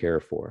watch and care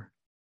for,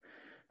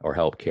 or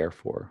help care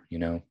for,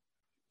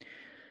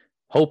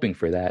 hoping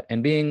for that,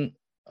 and being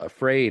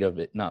afraid of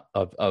it,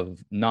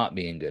 of not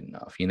being good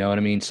enough. You know what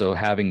I mean? So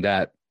having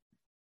that,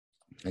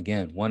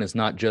 again, one is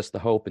not just the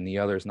hope and the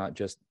other is not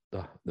just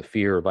the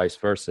fear, or vice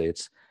versa.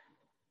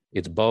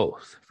 It's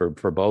both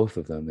for both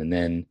of them. And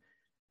then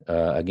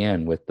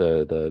again, with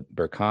the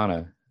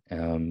Berkana,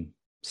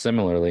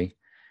 similarly,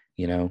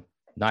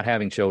 not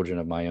having children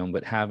of my own,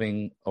 but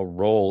having a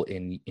role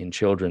in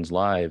children's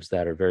lives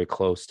that are very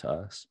close to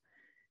us,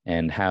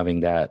 and having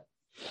that,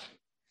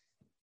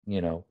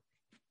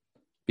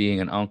 being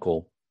an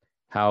uncle,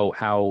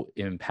 how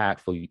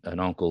impactful an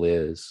uncle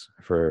is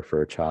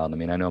for a child. I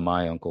mean, I know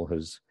my uncle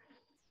has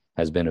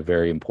been a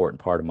very important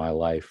part of my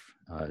life,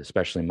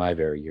 especially in my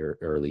very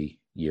early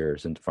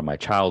years, and from my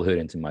childhood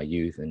into my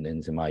youth and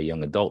into my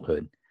young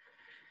adulthood,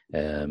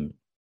 as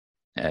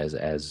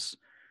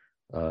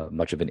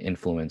much of an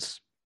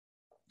influence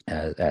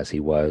as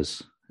he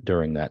was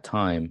during that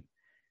time,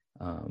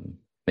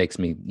 makes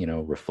me,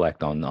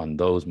 reflect on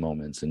those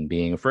moments, and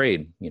being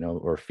afraid,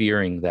 or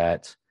fearing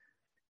that,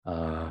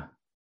 I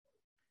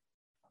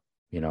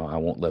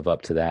won't live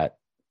up to that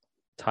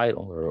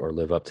title, or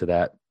live up to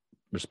that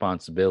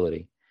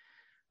responsibility.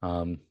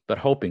 But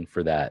hoping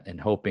for that, and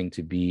hoping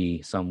to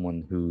be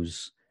someone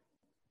who's,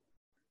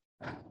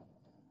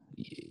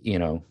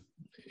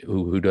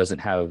 who doesn't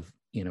have,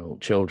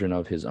 children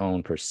of his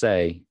own per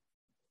se,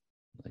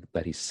 like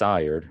that he's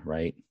sired,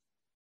 right?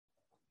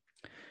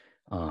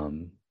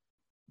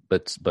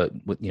 But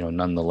with,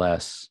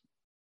 nonetheless,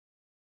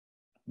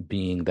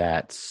 being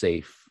that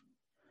safe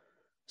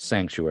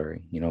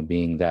sanctuary,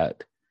 being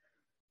that,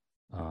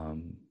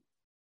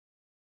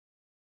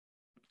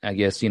 I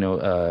guess,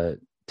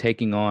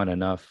 taking on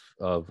enough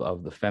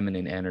of the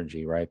feminine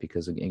energy, right?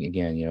 Because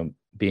again,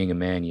 being a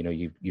man,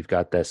 you've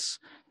got this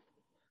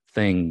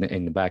thing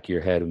in the back of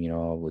your head,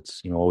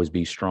 it's, always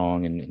be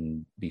strong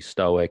and be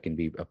stoic and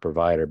be a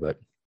provider.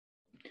 But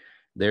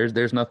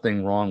there's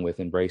nothing wrong with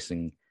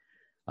embracing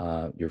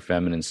your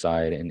feminine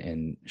side,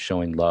 and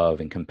showing love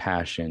and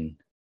compassion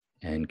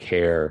and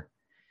care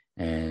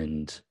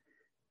and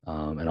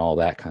all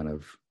that kind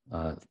of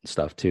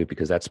stuff too,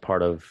 because that's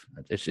part of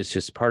it's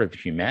just part of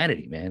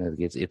humanity, man.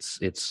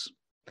 It's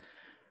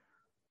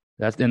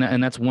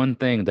that's one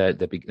thing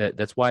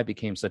that's why it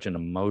became such an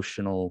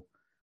emotional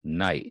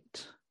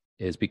night,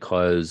 is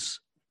because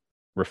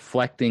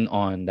reflecting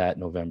on that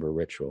November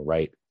ritual,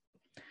 right,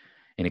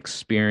 and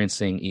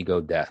experiencing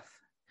ego death,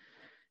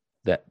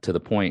 that to the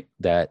point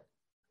that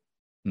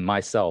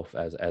myself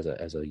as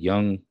a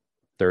young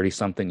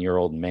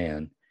 30-something-year-old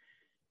man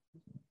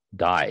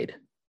died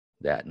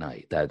that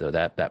night.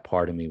 That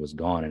part of me was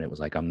gone, and it was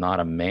like, I'm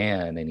not a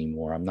man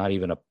anymore. I'm not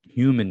even a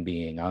human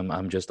being.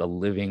 I'm just a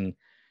living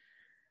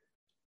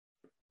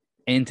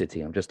entity.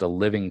 I'm just a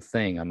living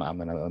thing.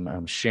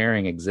 I'm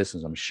sharing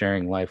existence. I'm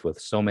sharing life with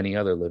so many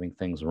other living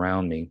things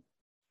around me,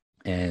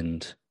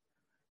 and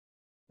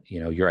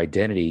your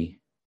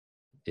identity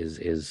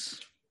is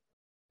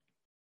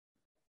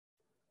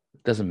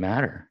doesn't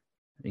matter.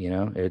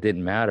 It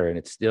didn't matter, and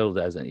it still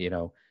doesn't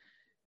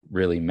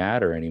really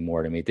matter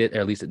anymore to me. It did,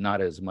 at least not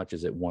as much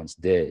as it once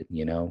did.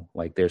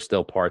 Like there's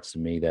still parts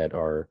of me that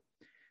are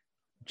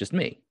just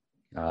me,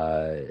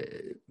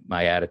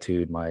 my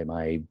attitude,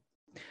 my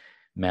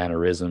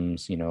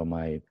mannerisms,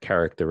 my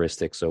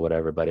characteristics or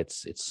whatever, but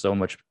it's so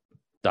much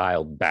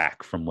dialed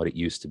back from what it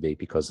used to be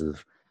because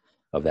of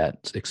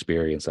that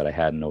experience that I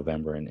had in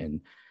November,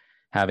 and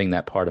having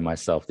that part of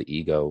myself, the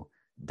ego,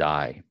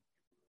 die.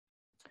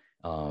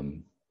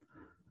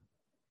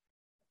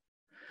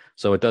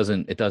 So it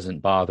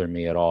doesn't bother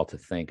me at all to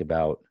think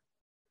about,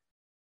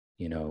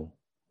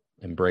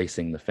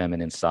 embracing the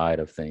feminine side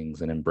of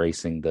things and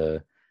embracing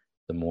the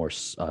more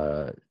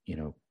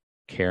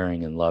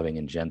caring and loving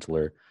and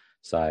gentler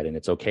side. And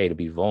it's okay to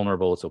be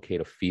vulnerable. It's okay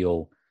to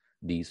feel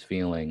these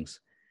feelings.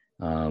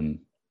 And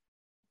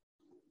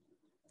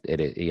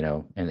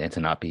to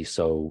not be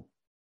so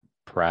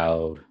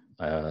proud,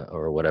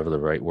 or whatever the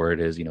right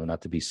word is,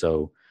 not to be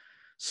so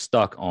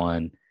stuck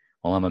on,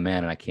 well, I'm a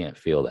man and I can't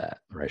feel that,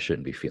 or I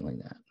shouldn't be feeling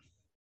that.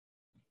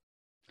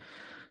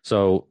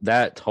 So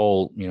that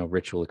whole,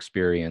 ritual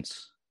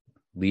experience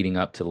leading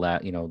up to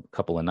a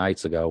couple of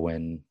nights ago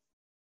when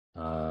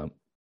my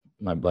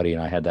buddy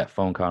and I had that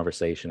phone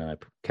conversation and I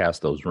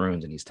cast those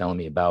runes and he's telling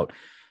me about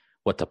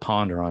what to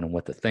ponder on and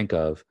what to think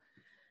of.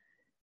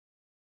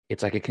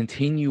 It's like a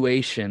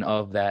continuation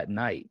of that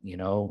night,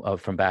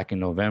 from back in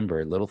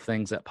November, little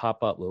things that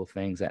pop up, little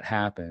things that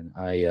happen.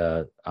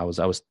 I was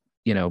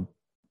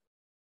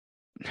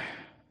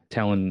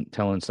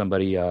telling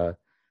somebody a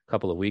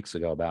couple of weeks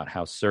ago about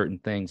how certain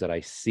things that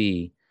I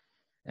see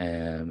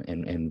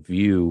and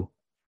view,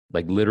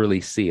 like literally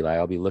see, like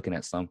I'll be looking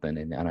at something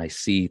and I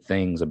see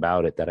things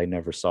about it that I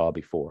never saw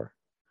before,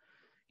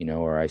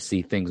 or I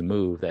see things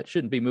move that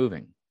shouldn't be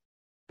moving,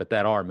 but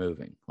that are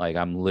moving. Like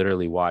I'm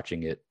literally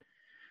watching it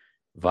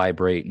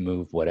vibrate,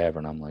 move, whatever.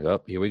 And I'm like,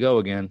 oh, here we go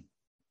again.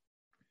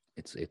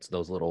 It's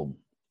those little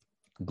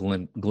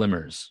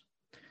glimmers,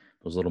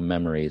 those little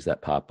memories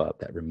that pop up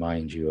that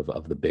remind you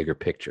of the bigger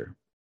picture.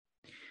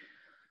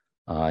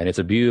 And it's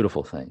a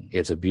beautiful thing.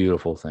 It's a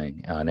beautiful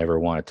thing. I never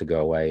want it to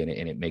go away. And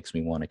it makes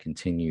me want to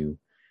continue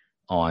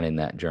on in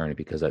that journey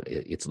because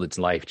it's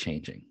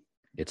life-changing.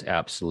 It's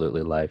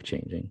absolutely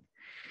life-changing.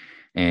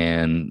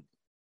 And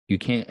you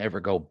can't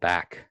ever go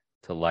back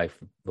to life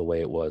the way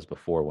it was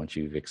before once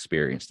you've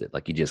experienced it.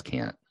 Like you just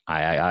can't.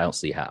 I don't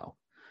see how.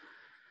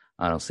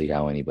 I don't see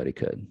how anybody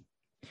could.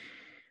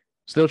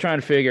 Still trying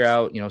to figure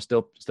out,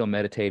 still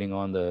meditating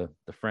on the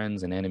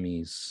friends and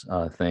enemies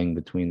thing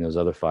between those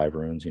other 5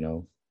 runes,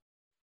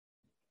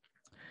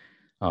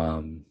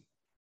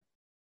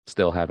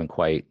 still haven't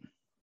quite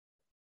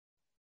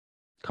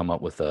come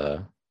up with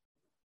a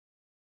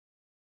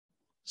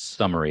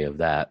summary of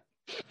that,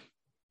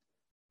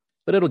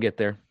 but it'll get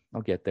there.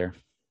 I'll get there.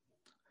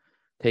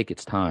 Take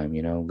its time,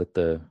 let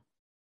the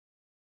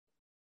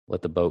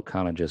boat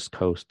kind of just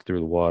coast through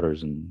the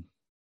waters and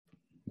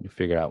you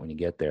figure it out when you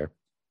get there.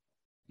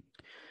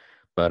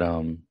 But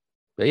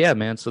yeah,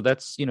 man. So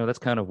that's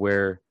kind of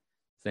where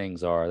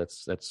things are.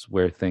 That's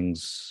where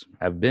things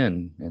have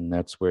been, and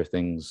that's where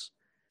things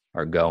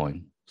are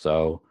going.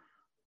 So,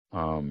 I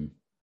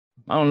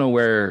don't know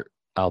where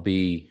I'll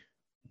be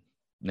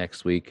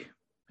next week,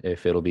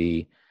 if it'll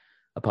be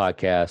a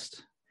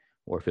podcast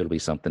or if it'll be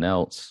something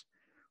else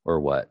or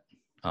what.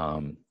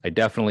 I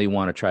definitely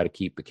want to try to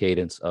keep the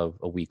cadence of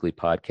a weekly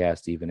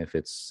podcast, even if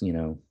it's,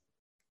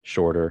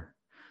 shorter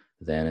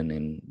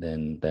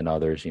than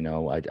others.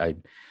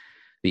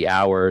 The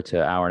hour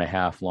to hour and a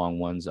half long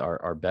ones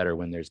are better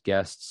when there's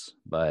guests,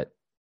 but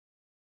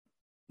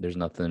there's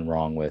nothing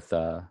wrong with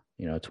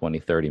 20,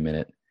 30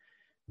 minute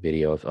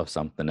video of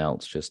something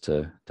else just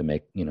to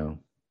make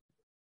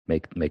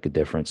make a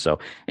difference. So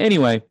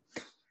anyway,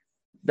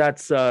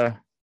 that's kind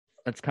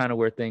of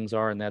where things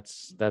are, and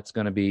that's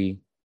going to be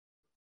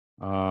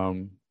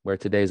where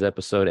today's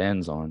episode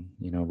ends on,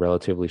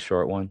 relatively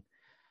short one.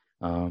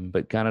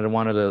 But kind of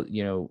wanted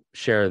to,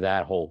 share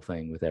that whole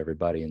thing with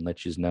everybody and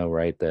let you know,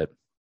 right, that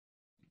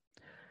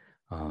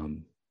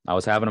I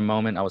was having a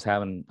moment. I was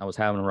having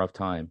a rough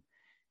time,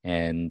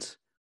 and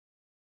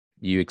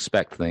you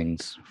expect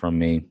things from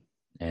me,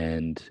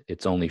 and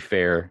it's only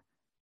fair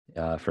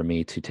for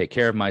me to take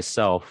care of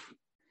myself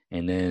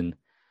and then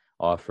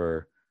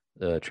offer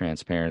the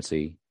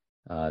transparency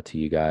to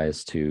you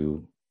guys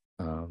to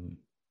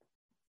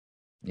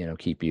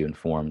keep you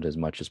informed as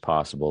much as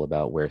possible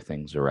about where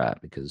things are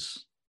at,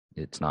 because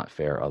it's not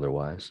fair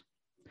otherwise.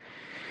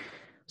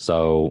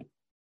 So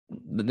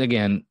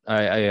again,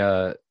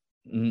 I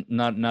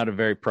not a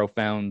very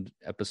profound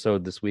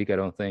episode this week, I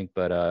don't think,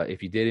 but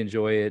if you did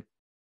enjoy it,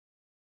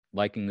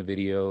 liking the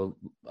video,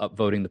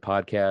 upvoting the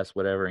podcast,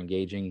 whatever,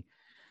 engaging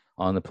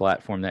on the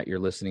platform that you're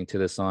listening to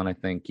this on, I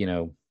think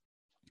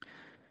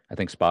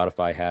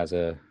Spotify has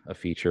a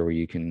feature where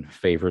you can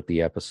favorite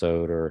the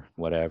episode or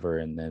whatever,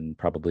 and then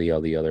probably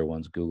all the other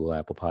ones, Google,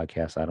 Apple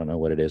Podcasts, I don't know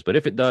what it is. But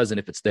if it does, and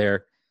if it's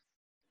there,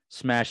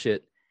 smash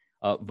it,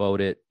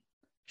 upvote it,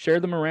 share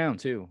them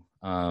around too.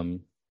 You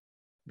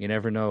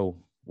never know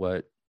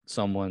what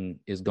someone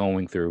is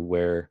going through,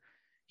 where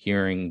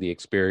hearing the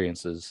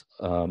experiences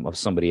of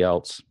somebody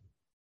else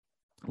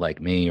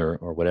like me or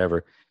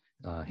whatever,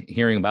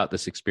 hearing about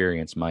this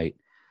experience might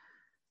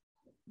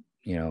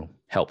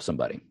help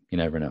somebody. You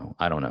never know.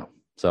 I don't know.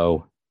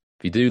 So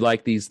if you do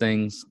like these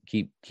things,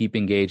 keep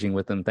engaging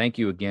with them. Thank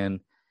you again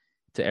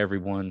to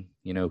everyone,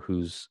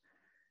 who's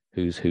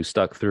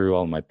stuck through,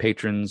 all of my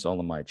patrons, all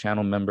of my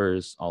channel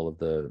members, all of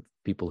the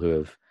people who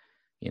have,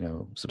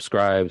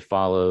 subscribed,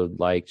 followed,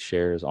 liked,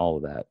 shares, all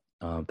of that.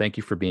 Thank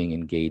you for being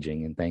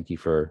engaging, and thank you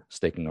for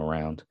sticking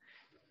around.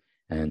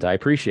 And I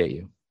appreciate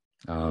you.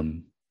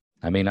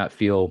 I may not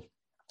feel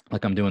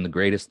like I'm doing the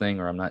greatest thing,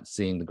 or I'm not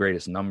seeing the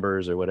greatest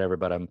numbers or whatever,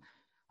 but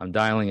I'm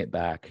dialing it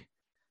back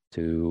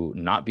to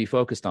not be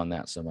focused on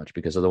that so much,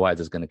 because otherwise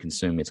it's going to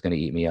consume me. It's going to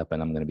eat me up,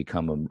 and I'm going to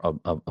become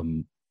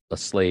a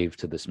slave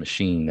to this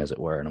machine, as it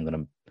were. And I'm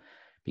going to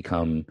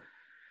become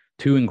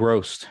too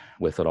engrossed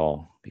with it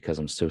all because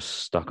I'm so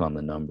stuck on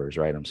the numbers,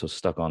 right? I'm so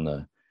stuck on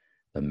the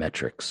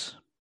metrics.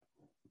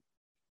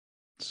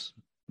 It's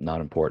not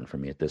important for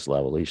me at this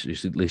level. At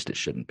least it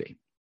shouldn't be.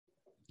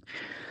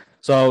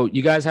 So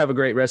you guys have a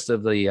great rest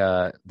of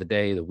the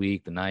day, the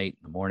week, the night,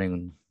 the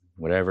morning,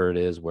 whatever it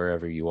is,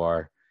 wherever you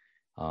are.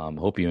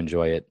 Hope you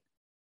enjoy it.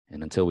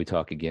 And until we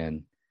talk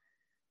again,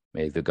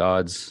 may the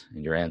gods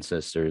and your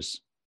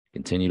ancestors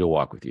continue to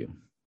walk with you.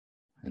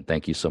 And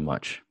thank you so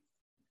much.